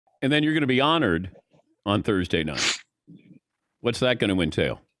And then you're going to be honored on Thursday night. What's that going to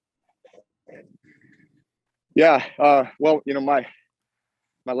entail? Yeah. Well, my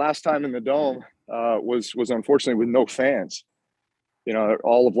last time in the Dome was unfortunately with no fans.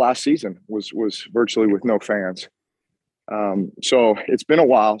 All of last season was virtually with no fans. So it's been a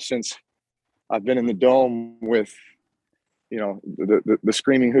while since I've been in the Dome with, the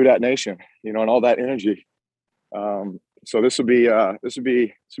screaming Who Dat Nation, and all that energy. So this will be an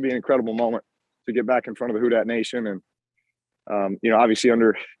incredible moment to get back in front of the Who Dat Nation, and obviously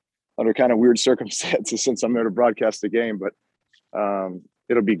under kind of weird circumstances since I'm there to broadcast the game, but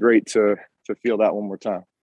it'll be great to feel that one more time.